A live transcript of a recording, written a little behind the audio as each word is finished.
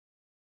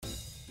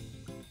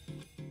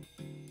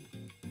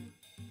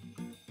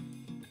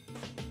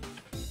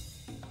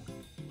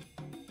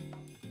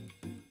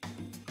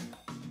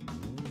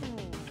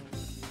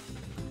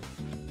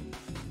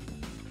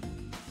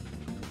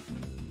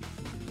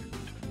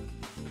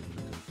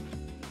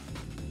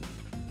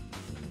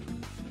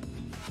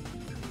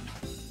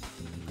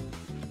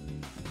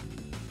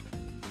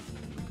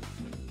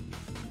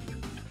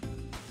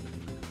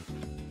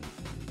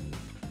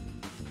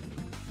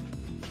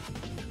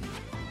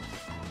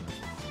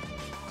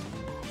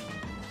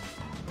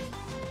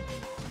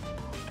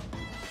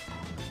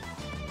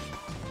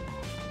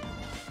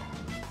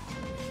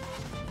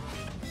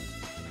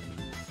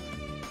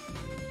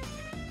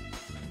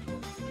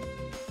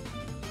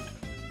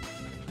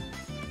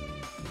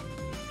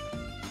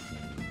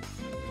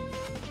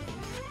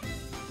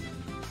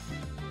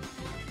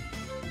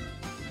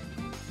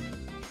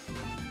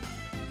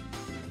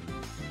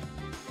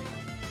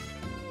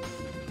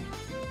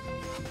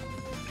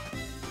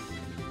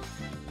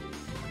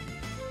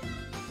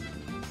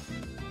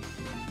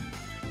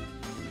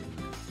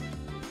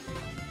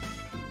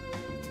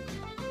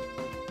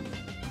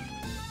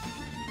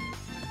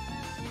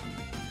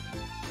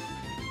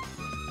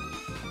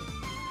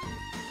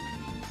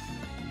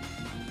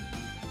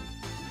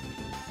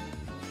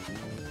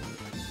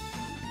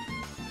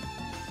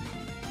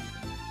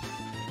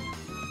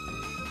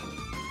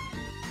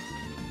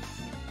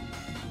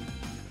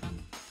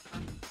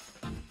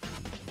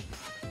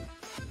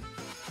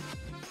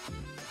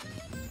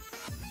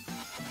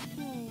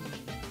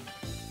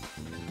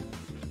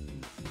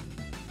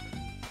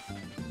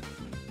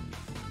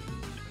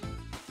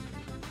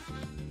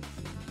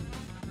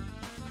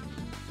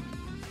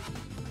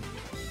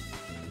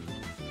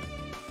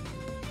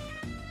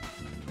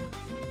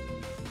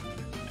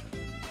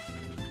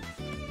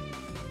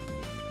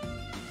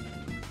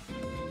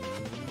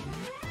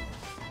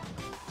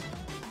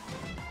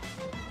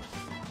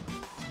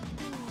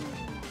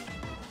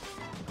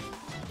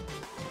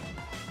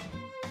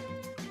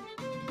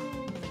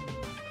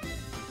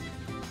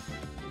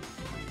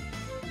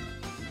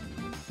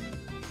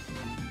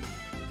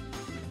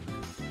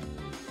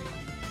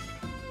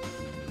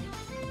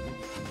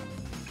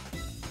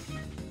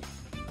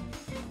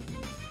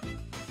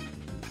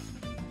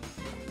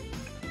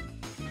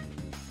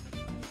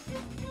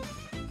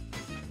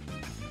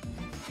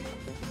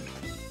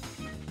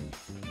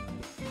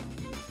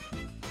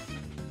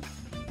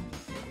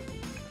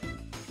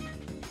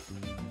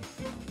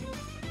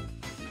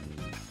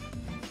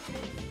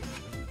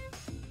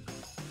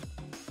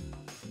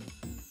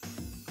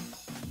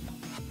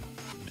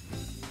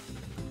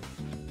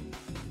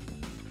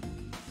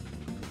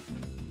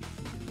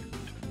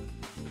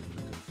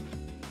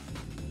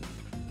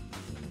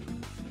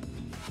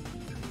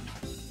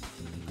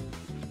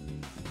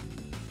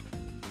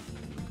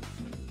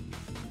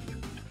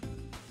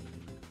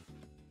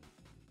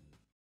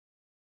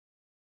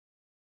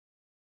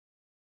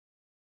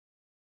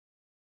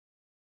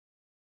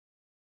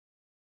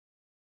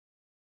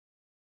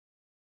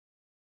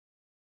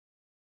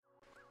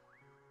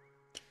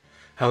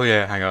Hell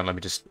yeah, hang on, let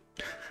me just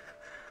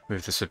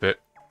move this a bit.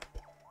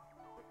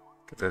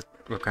 Get the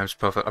webcam's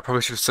perfect. I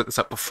probably should have set this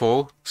up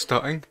before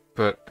starting,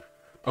 but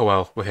oh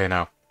well, we're here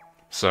now.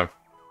 So,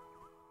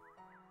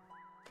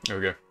 there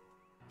we go.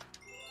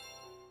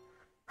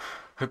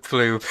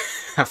 Hopefully we'll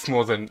have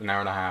more than an hour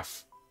and a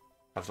half.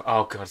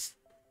 Oh god.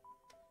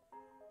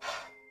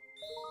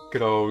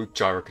 Good old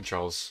gyro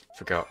controls.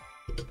 Forgot.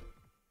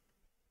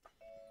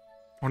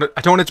 I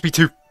don't want it to be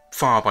too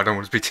far, but I don't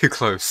want it to be too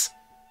close.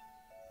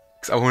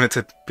 Because I want it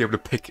to be able to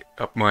pick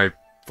up my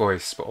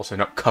voice, but also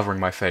not covering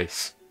my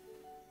face.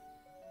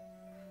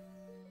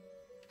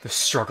 The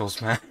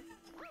struggles, man.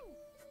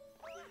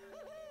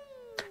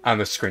 And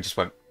the screen just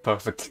went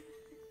perfect.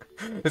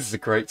 This is a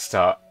great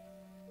start.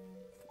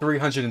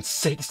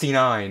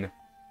 369!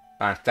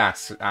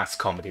 That's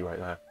comedy right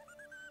there.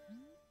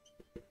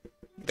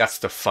 That's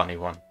the funny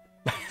one.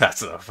 That's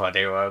the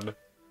funny one.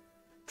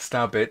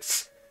 Star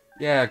bits.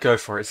 Yeah, go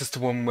for it. Is this the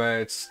one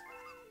where it's...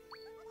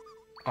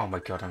 Oh my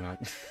god, I'm like...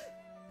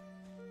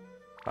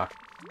 Fuck.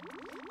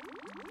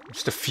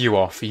 Just a few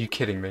off. Are you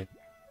kidding me?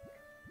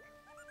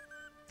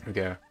 Here we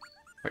go.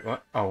 Wait,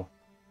 what? Oh.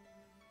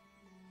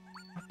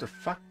 What the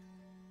fuck?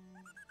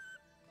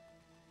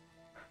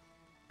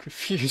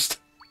 Confused.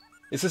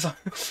 Is this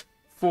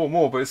 4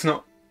 more, but it's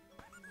not...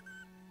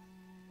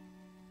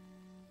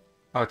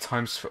 Oh,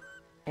 times for...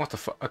 What the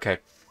fuck? Okay.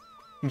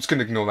 I'm just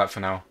gonna ignore that for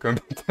now. Going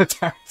back to the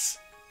terrace.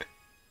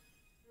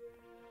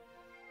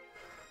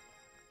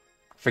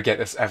 Forget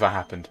this ever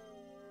happened.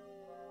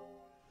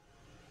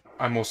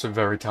 I'm also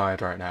very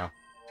tired right now.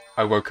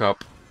 I woke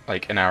up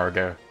like an hour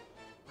ago.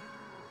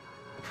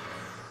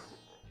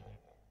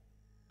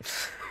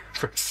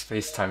 Press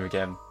FaceTime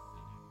again.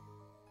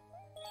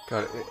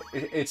 God,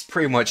 it's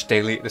pretty much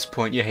daily at this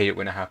point. You hate it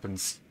when it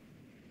happens.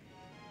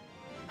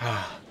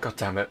 God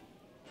damn it.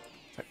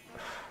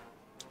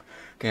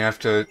 Gonna have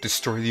to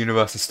destroy the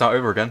universe and start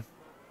over again.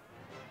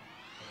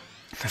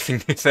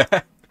 Nothing new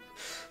there.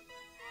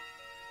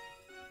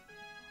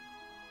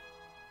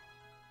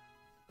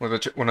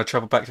 When I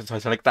travel back to the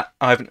Titanic,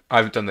 I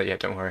haven't done that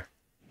yet. Don't worry.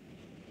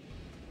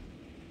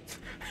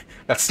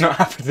 That's not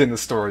happened in the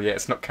story yet.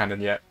 It's not canon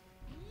yet.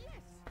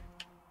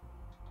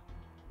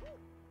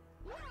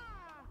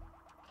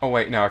 Oh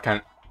wait, no, I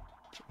can't.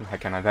 How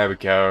can I? There we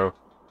go.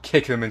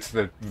 Kick them into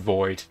the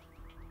void.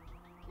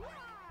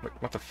 Wait,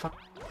 what the fuck?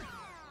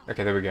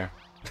 Okay, there we go.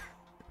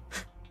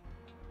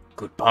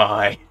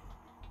 Goodbye.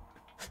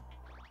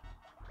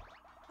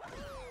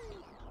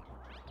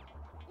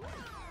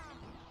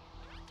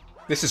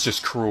 This is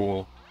just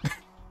cruel.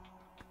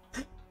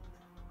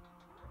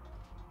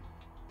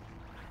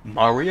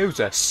 Mario's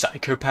a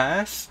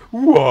psychopath?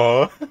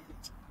 What?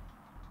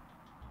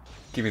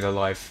 Give me the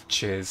life.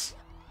 Cheers.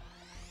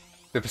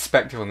 The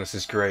perspective on this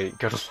is great.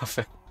 Gotta love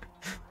it.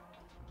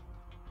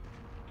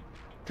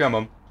 Come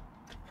on.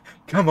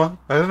 Come on.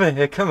 Over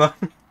here. Come on.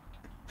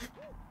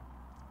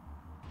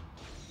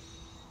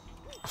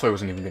 I thought I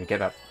wasn't even going to get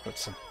that. I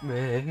thought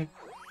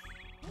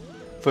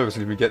I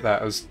wasn't even going to get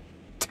that. I was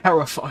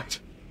terrified.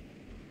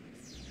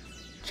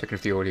 Checking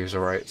if the audio's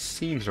alright.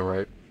 Seems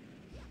alright.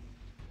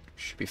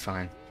 Should be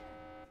fine.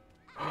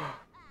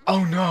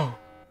 Oh no!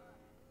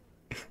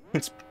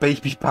 It's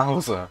baby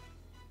Bowser.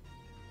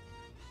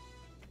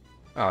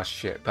 Oh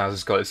shit,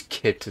 Bowser's got his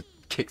kid to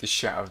kick the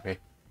shit out of me.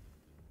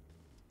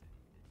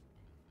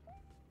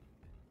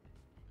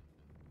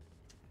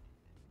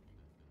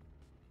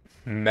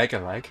 Mega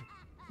leg?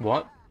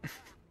 What?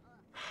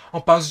 Oh,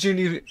 Bowser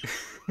Jr.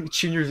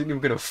 Jr. isn't even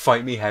gonna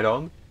fight me head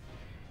on?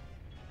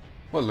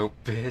 What a little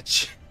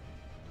bitch.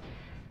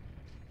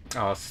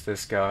 Oh, it's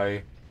this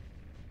guy.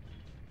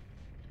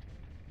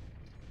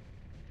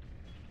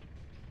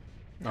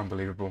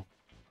 Unbelievable.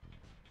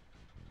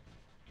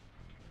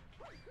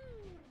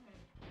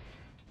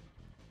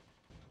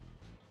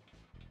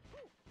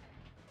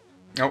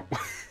 Oh.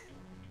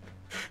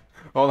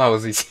 Oh, that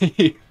was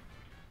easy.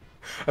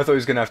 I thought he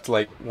was gonna have to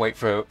like wait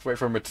for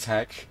him to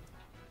attack,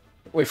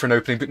 wait for an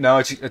opening, but no,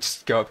 I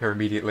just go up here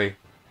immediately.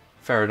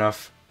 Fair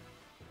enough.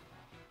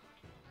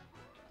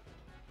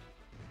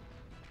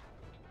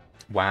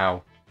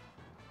 Wow.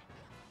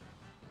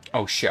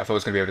 Oh shit! I thought I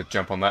was gonna be able to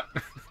jump on that.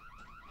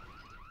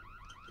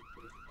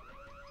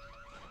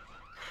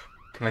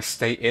 Can I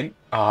stay in?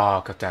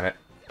 Oh god damn it!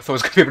 I thought I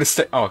was gonna be able to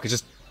stay. Oh, I could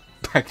just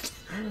back.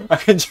 I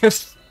can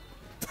just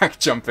back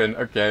jump in.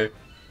 Okay,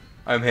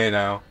 I'm here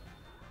now.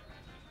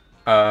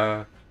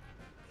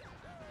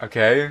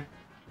 Okay.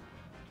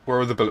 Where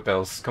are the bullet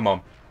bills? Come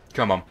on.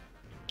 Come on.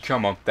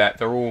 Come on. They're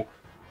all...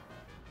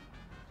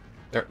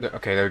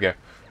 Okay, there we go.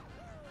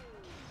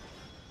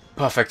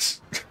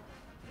 Perfect.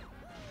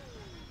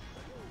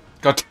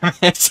 God damn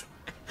it.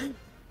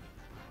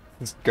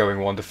 It's going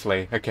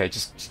wonderfully. Okay,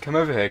 just come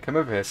over here. Come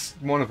over here.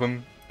 One of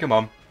them. Come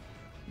on.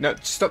 No,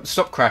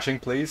 stop crashing,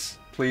 please.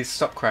 Please,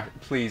 stop crashing.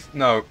 Please.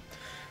 No.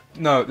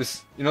 No,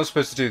 you're not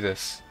supposed to do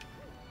this.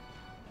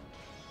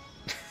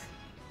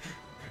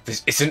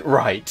 This isn't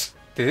right.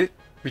 Did it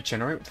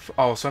regenerate?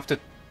 Oh, so I have to...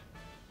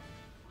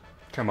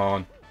 Come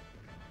on.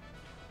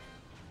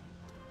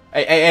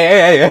 Hey, hey,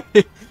 hey, hey,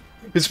 hey!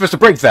 You're supposed to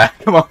break that.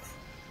 Come on.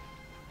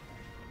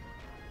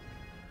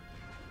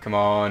 Come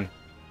on.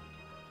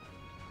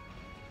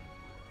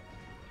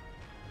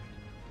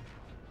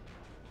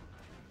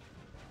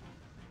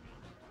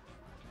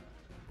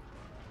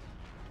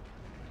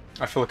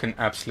 I feel like an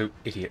absolute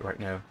idiot right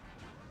now.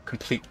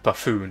 Complete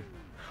buffoon.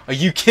 Are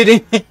you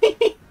kidding me?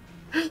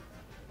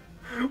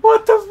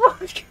 What the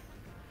fuck?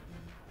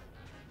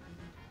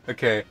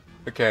 Okay,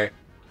 okay.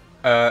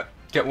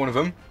 Get one of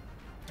them.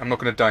 I'm not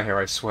gonna die here,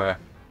 I swear.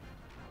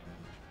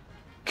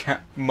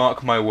 Can't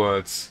mark my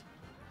words.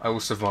 I will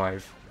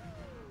survive.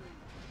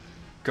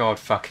 God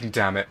fucking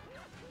damn it.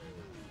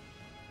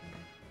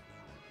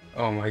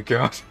 Oh my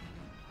god.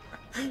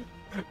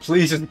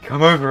 Please just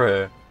come over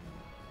here.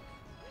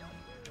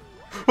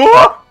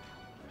 Oh!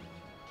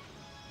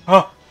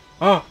 Oh!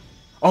 Oh!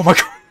 Oh my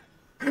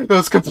god! That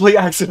was a complete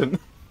accident.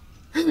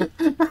 Didn't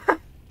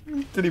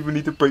even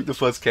need to break the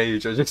first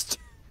cage. I just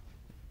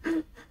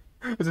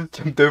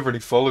jumped over and he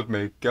followed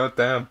me. God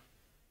damn.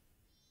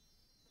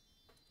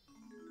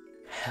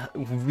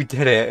 We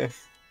did it.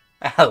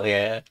 Hell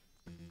yeah.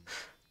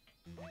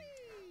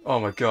 Oh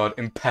my god,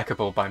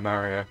 impeccable by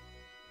Mario.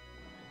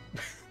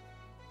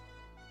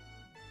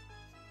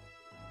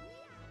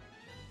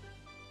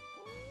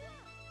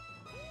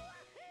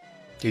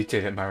 You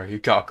did it, Mario. You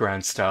got a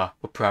grand star.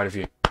 We're proud of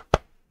you.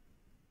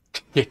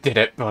 You did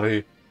it,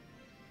 buddy.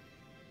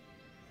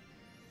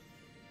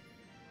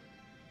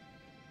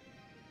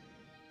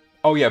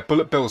 Oh yeah,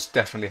 bullet bills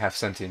definitely have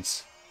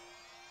sentience.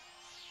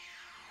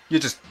 You're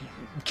just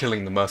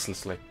killing them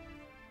mercilessly.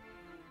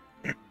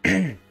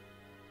 I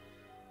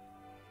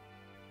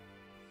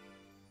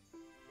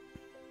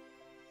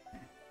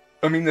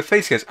mean, the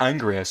face gets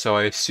angrier, so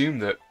I assume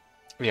that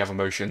we have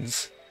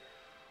emotions.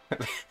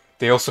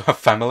 They also have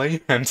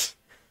family and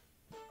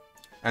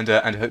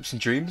hopes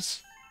and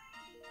dreams.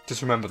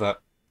 Just remember that.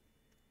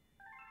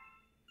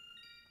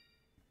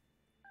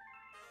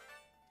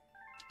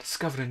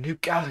 Discovered a new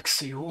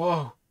galaxy.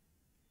 Whoa.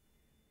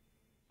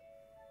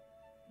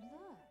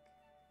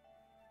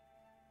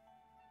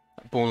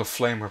 That ball of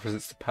flame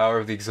represents the power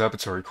of the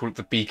observatory. Call it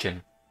the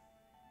beacon.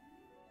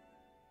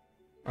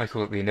 I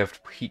call it the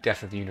inevitable heat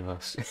death of the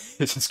universe.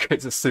 It just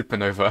creates a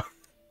supernova.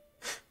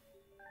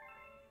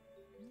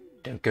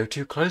 Don't go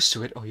too close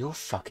to it or you'll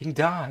fucking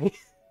die.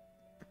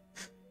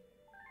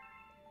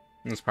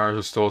 This power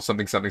restores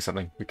something, something,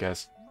 something. Who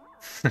cares?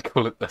 I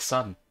call it the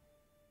sun.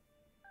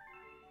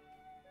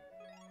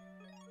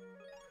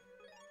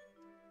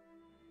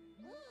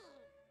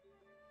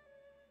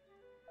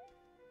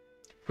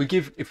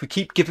 If we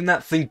keep giving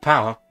that thing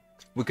power,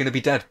 we're gonna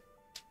be dead.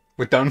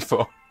 We're done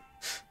for.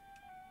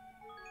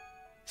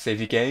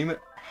 Save your game?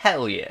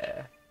 Hell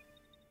yeah.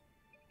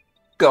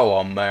 Go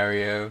on,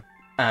 Mario.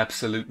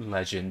 Absolute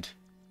legend.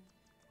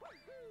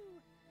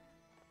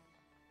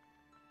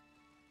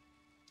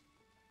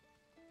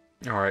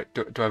 Alright,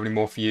 do I have any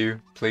more for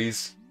you,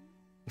 please?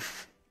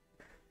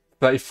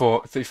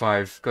 34,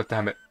 35, god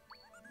damn it.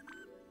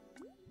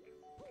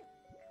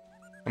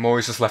 I'm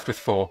always just left with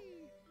 4.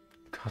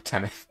 God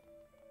damn it.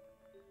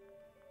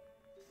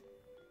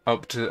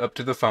 Up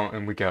to the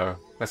fountain we go.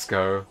 Let's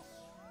go.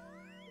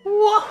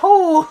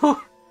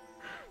 Woohoo!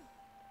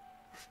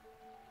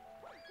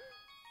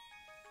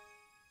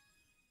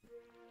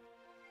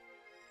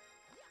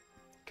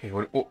 Okay,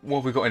 what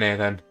have we got in here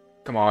then?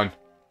 Come on.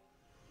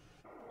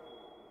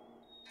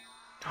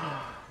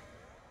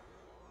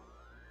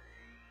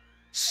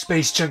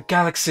 Space Junk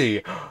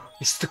Galaxy!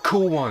 It's the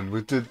cool one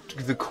with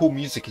the cool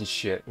music and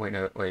shit. Wait,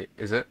 no, wait,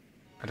 is it?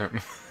 I don't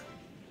know.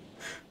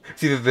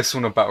 It's either this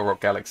one or Battle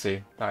Rock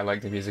Galaxy that I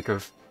like the music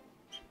of.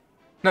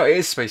 No, it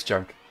is Space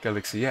Junk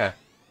Galaxy, yeah.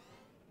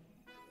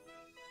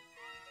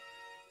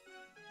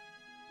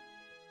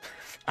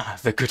 Ah,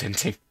 the good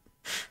ending.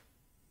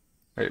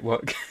 Wait,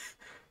 what?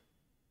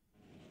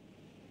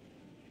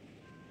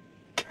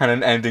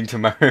 Canon ending to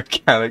Mario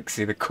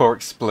Galaxy. The core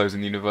explodes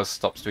and the universe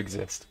stops to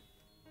exist.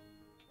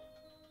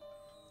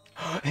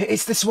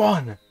 It's this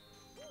one!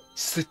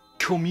 It's the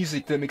cool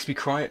music that makes me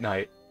cry at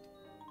night.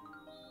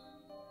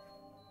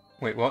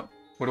 Wait, what?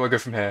 Where do I go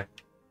from here?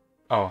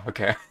 Oh,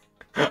 okay.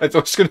 I thought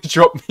it was going to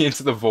drop me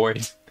into the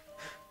void.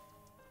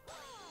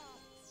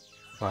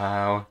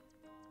 Wow.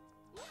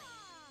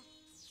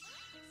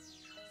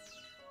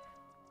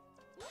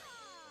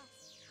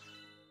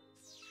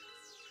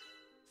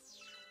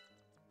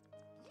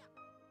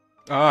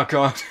 Oh,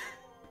 God.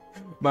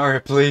 Mario,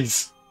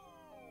 please.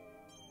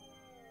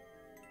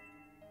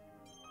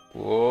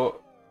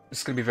 Whoa. This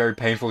is going to be very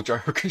painful gyro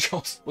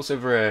controls. What's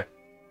over here?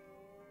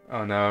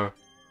 Oh, no.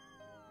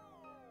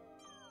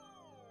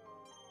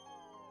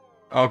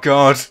 Oh,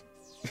 God.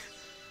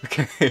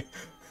 Okay.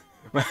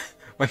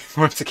 My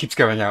monitor keeps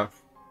going out.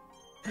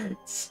 It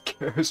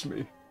scares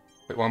me.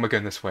 Wait, why am I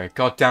going this way?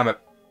 God damn it.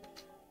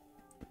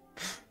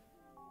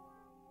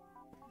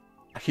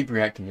 I keep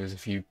reacting as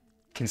if you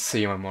can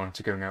see my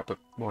monitor going out, but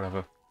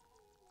whatever.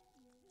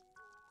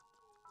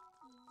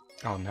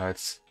 Oh no,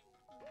 it's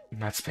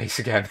mad space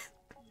again.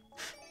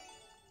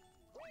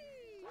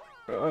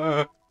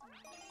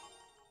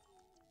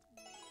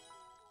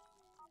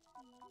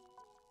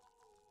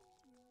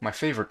 My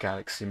favourite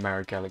galaxy,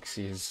 Mario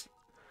Galaxy, is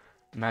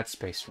Mad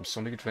Space from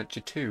Sonic Adventure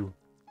 2.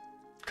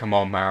 Come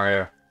on,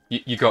 Mario.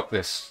 You got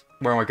this.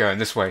 Where am I going?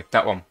 This way.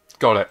 That one.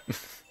 Got it.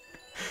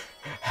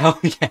 Hell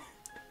yeah.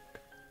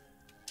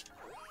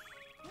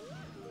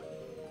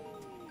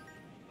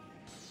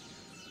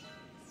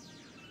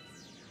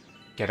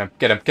 Get him,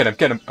 get him, get him,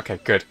 get him. Okay,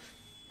 good.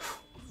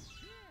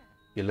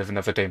 You live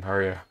another day,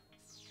 Mario.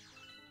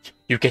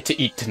 You get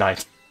to eat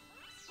tonight.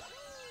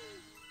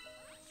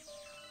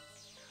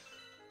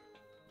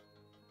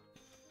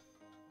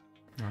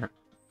 Alright.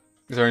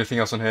 Is there anything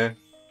else on here?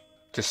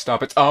 Just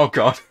stop it. Oh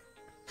god.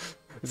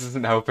 This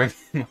isn't helping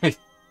my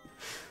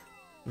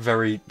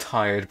very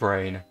tired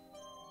brain.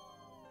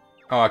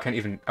 Oh, I can't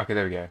even... Okay,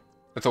 there we go.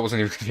 I thought I wasn't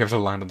even going to be able to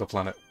land on the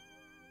planet.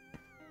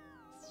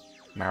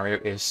 Mario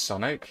is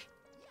Sonic?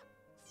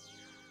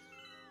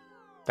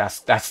 That's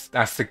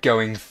the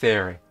going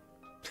theory.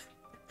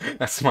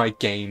 That's my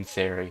game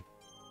theory.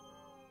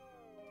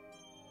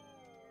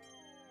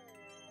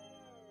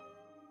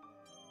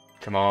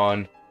 Come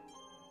on.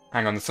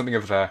 Hang on, there's something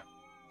over there.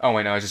 Oh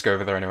wait, no, I just go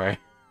over there anyway.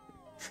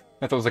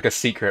 I thought it was like a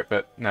secret,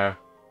 but no.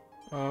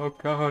 Oh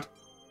god.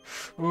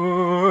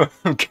 Oh,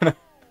 I'm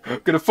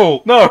gonna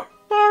fall. No!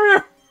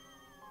 Mario!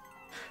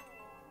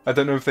 I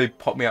don't know if they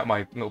pop me out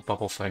my little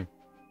bubble thing.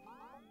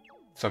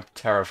 So I'm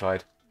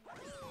terrified.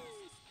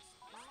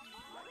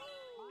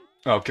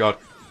 Oh god.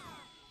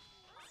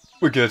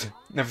 We're good.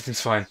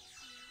 Everything's fine.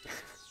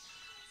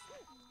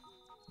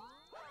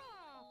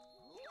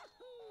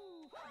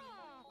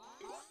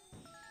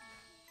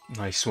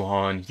 Nice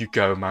one. You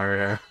go,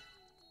 Mario.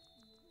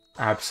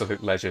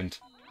 Absolute legend.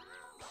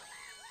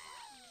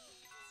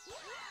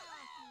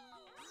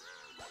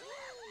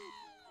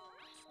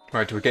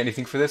 Right, do we get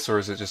anything for this, or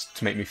is it just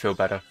to make me feel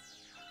better?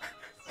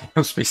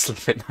 Helps me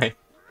sleep at night.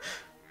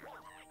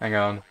 Hang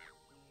on.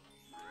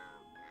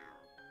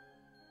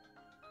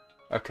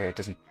 Okay, it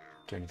doesn't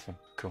do anything.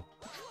 Cool.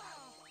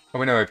 Oh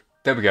wait, no,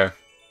 there we go.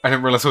 I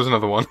didn't realise there was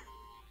another one.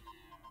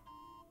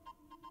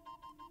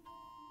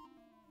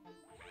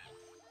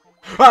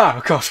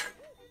 Ah, god!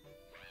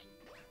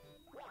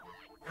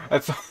 I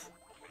thought...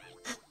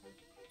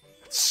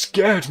 It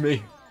scared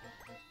me!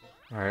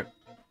 Alright.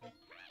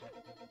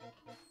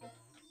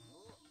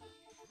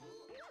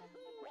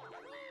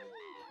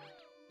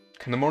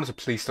 Can the monitor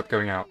please stop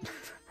going out? It'd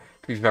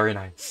be very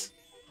nice.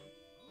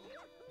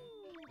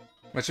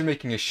 Imagine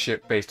making a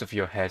ship based off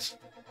your head.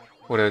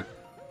 What a... I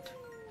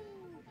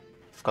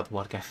forgot the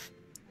word again.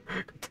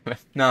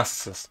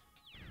 Narcissist.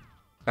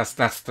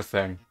 That's the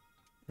thing.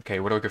 Okay,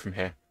 where do I go from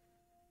here?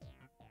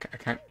 I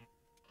can't...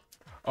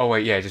 Oh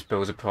wait, yeah, it just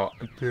builds apart.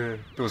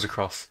 Builds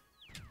across.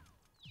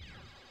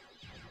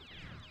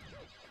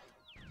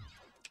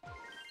 I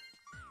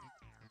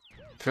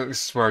feel like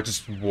this is where I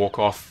just walk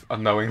off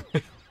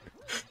unknowingly.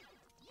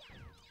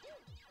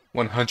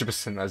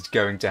 100% that's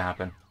going to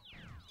happen.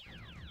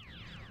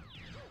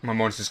 My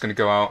monitor's going to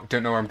go out,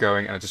 don't know where I'm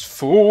going, and I just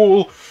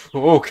fall!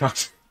 Oh god!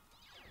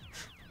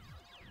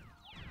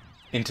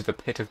 Into the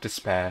pit of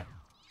despair.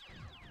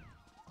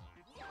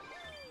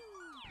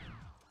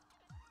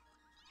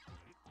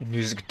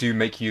 Music do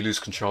make you lose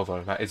control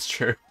though, that is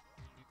true.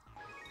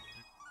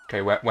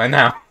 Okay, where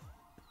now?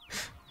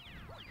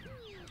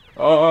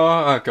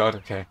 Oh god,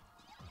 okay.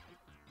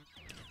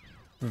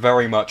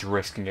 Very much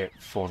risking it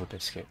for the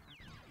biscuit.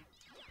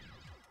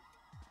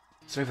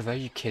 It's over there,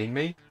 you kidding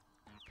me?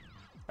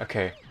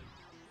 Okay.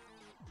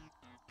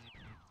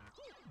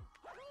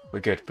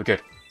 We're good, we're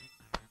good.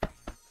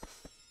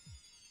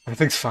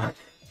 Everything's fine.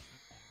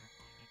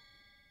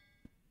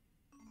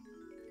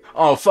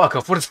 Oh, fuck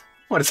off, what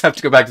does have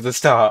to go back to the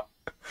start?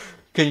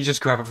 Can you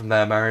just grab it from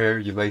there, Mario,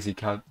 you lazy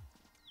cunt?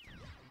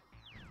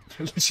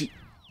 Lazy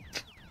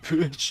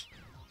bitch.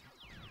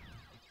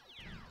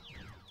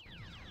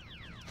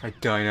 If I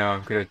die now,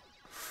 I'm gonna...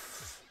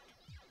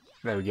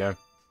 There we go.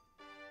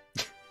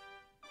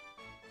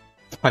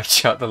 I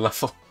shut the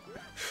level.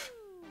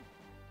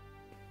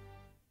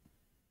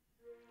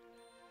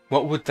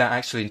 What would that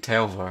actually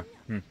entail, though?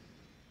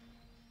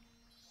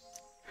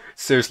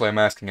 Seriously, I'm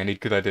asking. I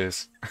need good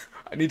ideas.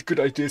 I need good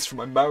ideas for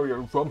my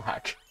Mario ROM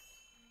hack.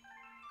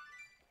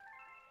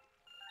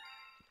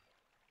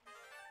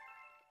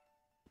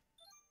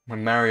 My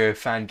Mario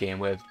fan game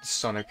where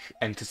Sonic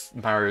enters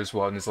Mario's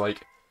world and is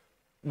like,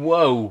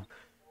 whoa,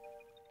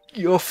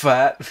 you're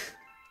fat.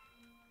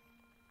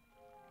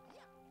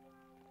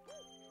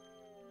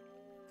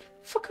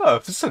 Fuck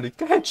off, Sonic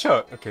the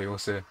Hedgehog. Okay,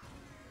 what's it?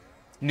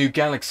 New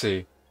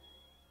Galaxy.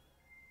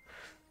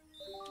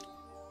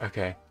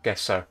 Okay,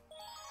 guess so.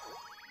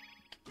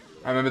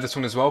 I remember this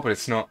one as well, but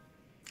it's not...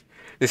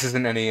 This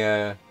isn't any,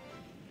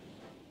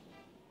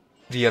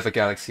 the other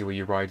Galaxy where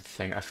you ride the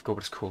thing. I forgot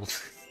what it's called.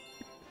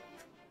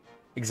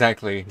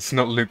 Exactly, it's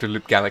not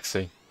Loop-de-Loop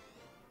Galaxy.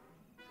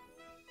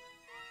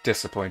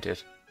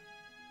 Disappointed.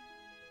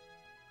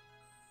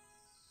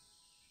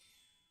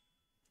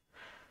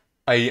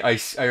 I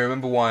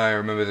remember why I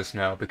remember this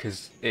now,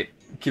 because it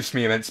gives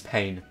me immense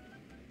pain.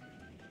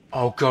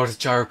 Oh god, it's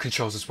gyro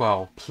controls as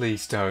well.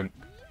 Please don't.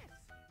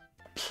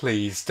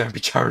 Please don't be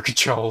gyro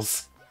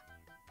controls.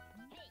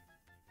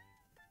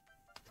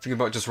 Think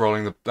about just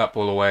rolling that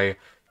ball away.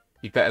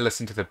 You'd better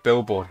listen to the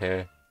billboard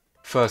here.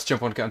 First,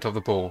 jump on, get on top of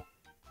the ball.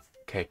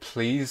 Okay,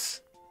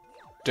 please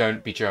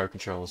don't be gyro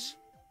controls.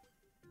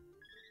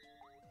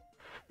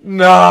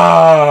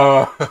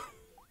 No!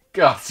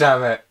 God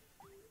damn it.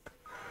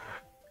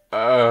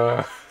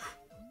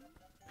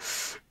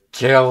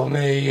 Kill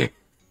me.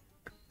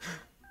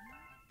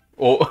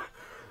 Oh,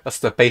 that's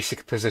the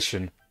basic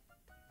position.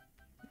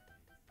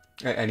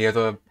 Any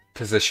other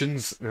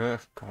positions? God,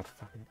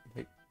 fucking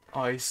wait.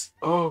 Eyes.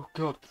 Oh,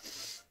 God.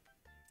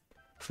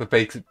 For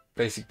the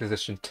basic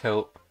position,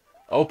 tilt.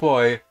 Oh,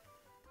 boy.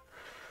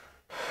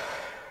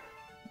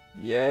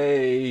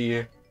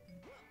 Yay.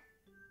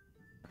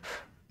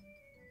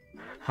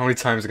 How many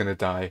times am I gonna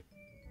die?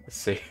 Let's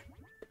see.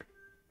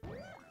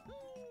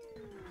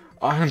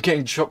 I'm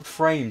getting dropped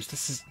frames.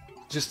 This is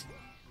just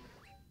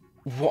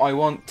what I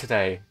want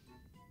today.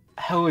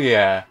 Hell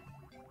yeah.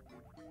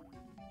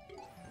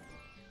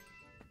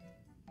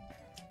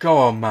 Go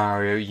on,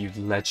 Mario, you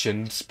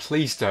legend.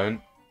 Please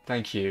don't.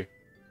 Thank you.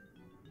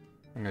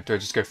 Do I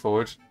just go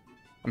forward?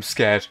 I'm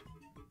scared.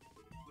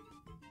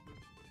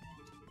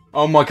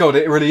 Oh my god,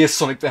 it really is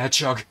Sonic the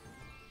Hedgehog.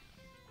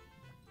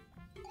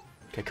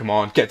 Okay, come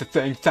on, get the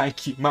thing.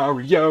 Thank you,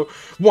 Mario.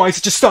 Why is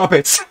it just stop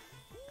it?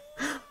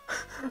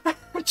 I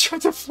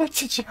tried to flick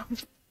to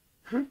jump.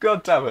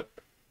 God damn it.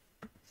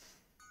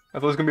 I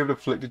thought I was going to be able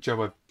to flick to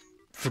jump. I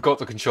forgot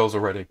the controls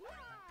already.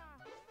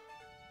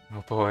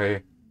 Oh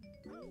boy.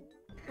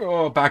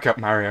 Oh, back up,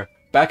 Mario.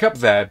 Back up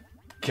there,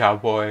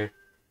 cowboy.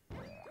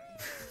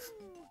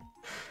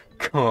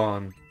 Come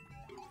on.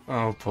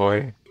 Oh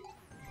boy.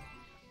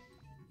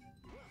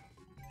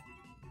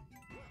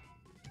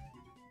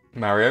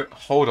 Mario,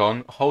 hold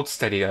on. Hold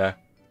steady there.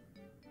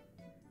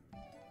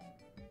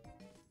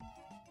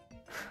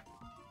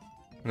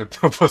 I'm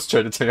gonna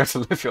frustrate until you have to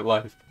live your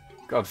life.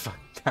 God fuck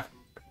that.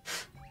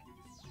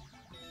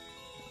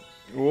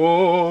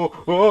 Whoa,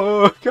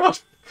 whoa, God.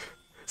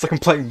 It's like I'm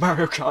playing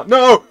Mario Kart.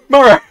 No!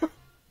 Mario!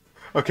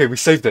 Okay, we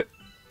saved it.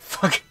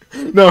 Fuck.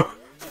 No.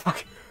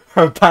 Fuck.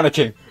 I'm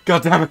panicking.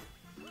 God damn it.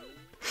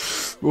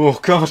 Oh,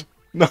 God.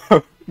 No.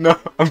 No.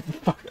 I'm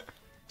fuck.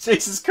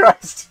 Jesus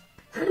Christ.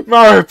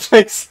 Mario,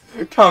 please.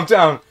 Calm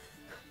down.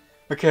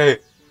 Okay.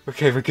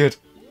 Okay, we're good.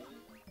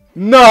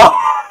 No!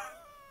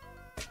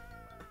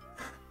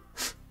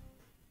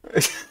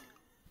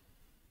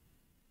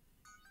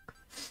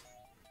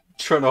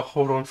 Trying to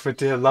hold on for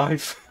dear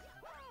life.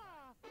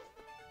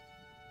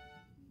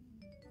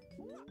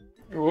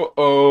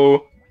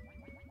 Uh-oh.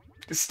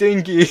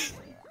 Stinky.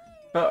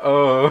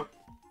 Uh-oh.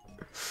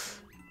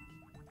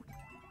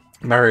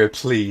 Mario,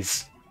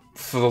 please.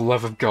 For the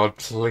love of God,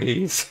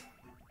 please.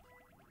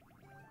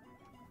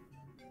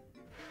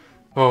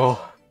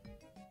 Oh.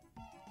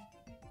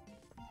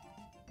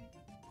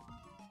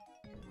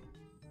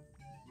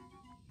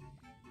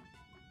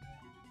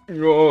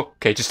 Oh.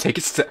 Okay, just take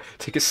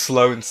it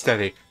slow and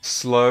steady.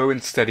 Slow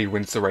and steady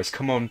wins the race.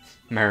 Come on,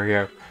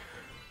 Mario.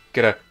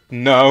 Get a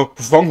no,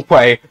 wrong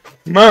way.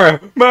 Mario,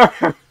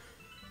 Mario.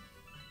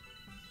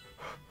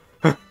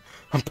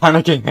 I'm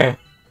panicking here.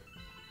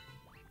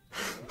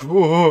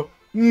 Oh,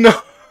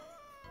 no.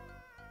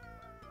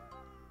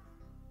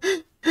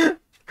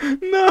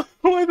 No,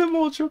 why the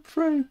more drop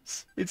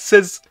frames? It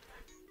says,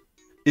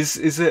 is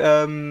it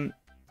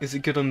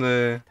good on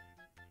the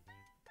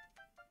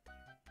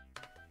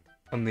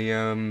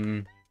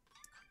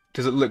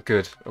does it look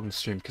good on the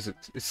stream? Because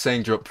it's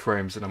saying drop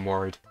frames and I'm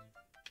worried.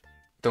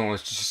 Don't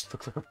want it to just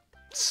look like a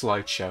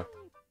slideshow.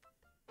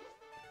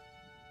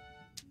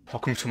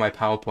 Welcome to my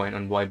PowerPoint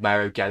on why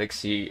Mario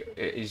Galaxy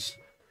is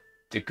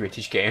the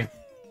greatest game.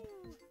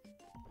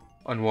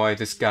 On why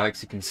this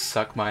galaxy can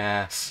suck my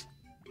ass.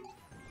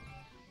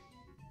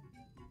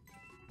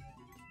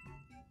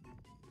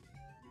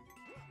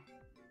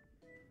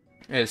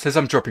 Yeah, it says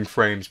I'm dropping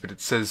frames, but it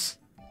says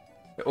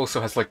it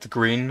also has like the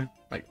green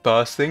like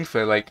burst thing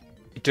for like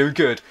you're doing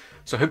good.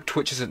 So I hope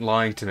Twitch isn't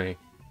lying to me.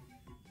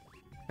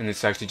 And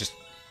it's actually just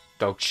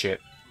dog shit.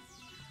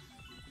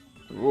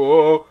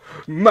 Whoa,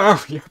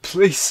 Mario,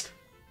 please.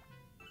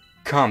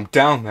 Calm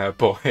down there,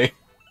 boy.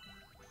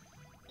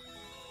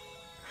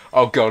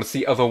 Oh god, it's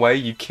the other way,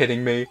 you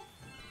kidding me?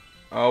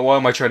 Oh, why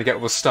am I trying to get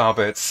all the star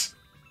bits?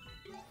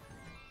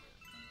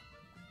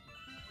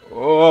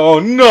 Oh,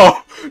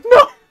 no!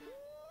 No!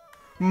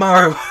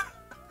 Mario!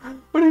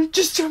 Why didn't you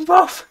just jump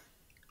off?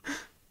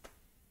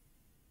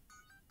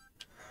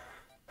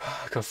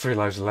 I've got 3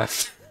 lives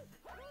left.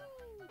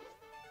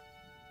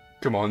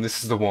 Come on,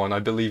 this is the one. I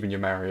believe in you,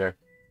 Mario.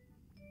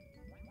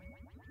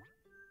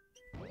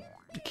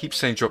 You keep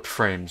saying drop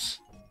frames.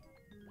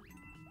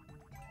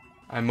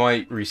 I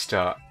might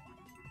restart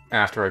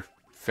after I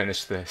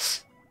finish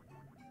this.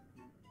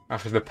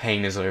 After the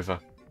pain is over.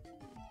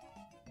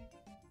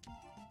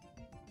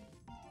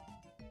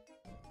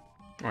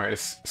 Alright,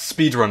 it's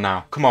speedrun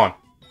now. Come on.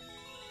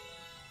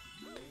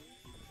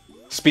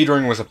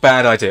 Speedrunning was a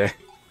bad idea.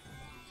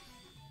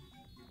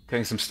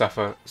 Getting some stuff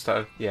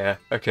started. Yeah,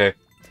 okay.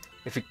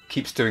 If it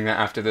keeps doing that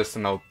after this,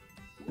 then I'll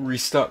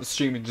restart the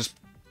stream and just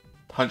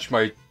punch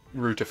my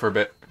router for a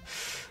bit.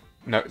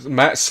 No,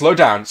 Matt, slow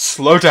down.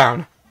 Slow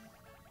down.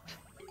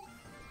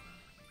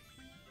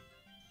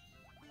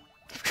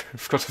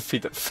 I've got to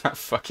feed that fat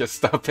fucker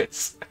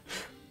Starbits.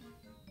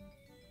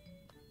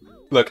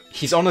 Look,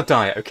 he's on a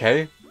diet,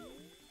 okay?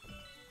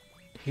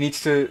 He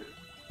needs to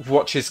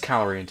watch his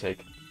calorie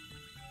intake.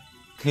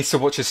 He needs to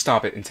watch his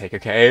Starbit intake,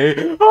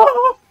 okay?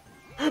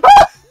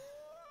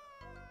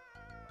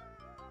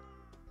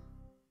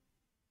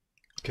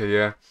 Okay,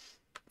 yeah.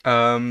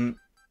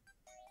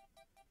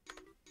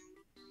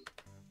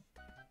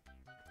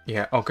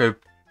 Yeah, I'll go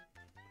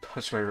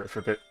punch my for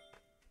a bit.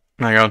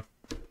 Hang on.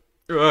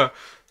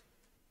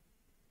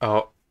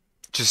 Oh,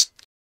 just